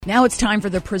Now it's time for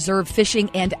the Preserve Fishing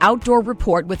and Outdoor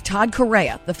Report with Todd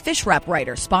Corayer, the Fish Wrap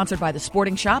writer, sponsored by the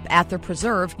Sporting Shop at the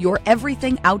Preserve, your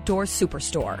everything outdoor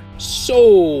superstore.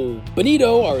 So,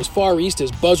 Bonito are as far east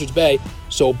as Buzzards Bay,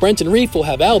 so Brenton Reef will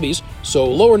have albies, so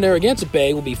lower Narragansett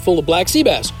Bay will be full of black sea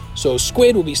bass, so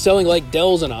squid will be selling like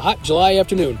Dells on a hot July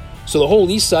afternoon. So the whole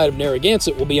east side of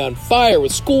Narragansett will be on fire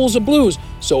with schools of blues,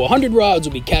 so 100 rods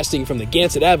will be casting from the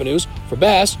Gansett Avenues for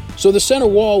bass, so the center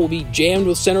wall will be jammed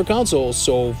with center consoles,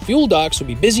 so fuel docks will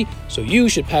be busy, so you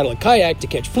should paddle a kayak to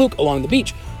catch fluke along the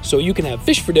beach, so you can have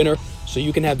fish for dinner, so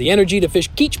you can have the energy to fish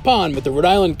Keach Pond with the Rhode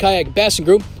Island Kayak Bassing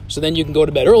Group, so then you can go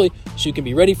to bed early, so you can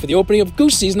be ready for the opening of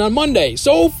goose season on Monday.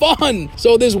 So fun!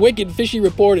 So this wicked fishy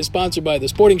report is sponsored by the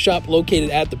Sporting Shop located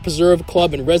at the Preserve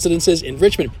Club and Residences in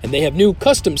Richmond, and they have new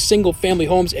custom single-family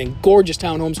homes and gorgeous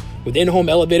townhomes with in-home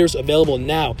elevators available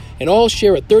now, and all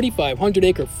share a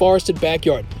 3,500-acre forested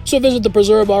backyard. So visit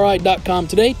thepreserveri.com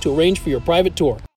today to arrange for your private tour.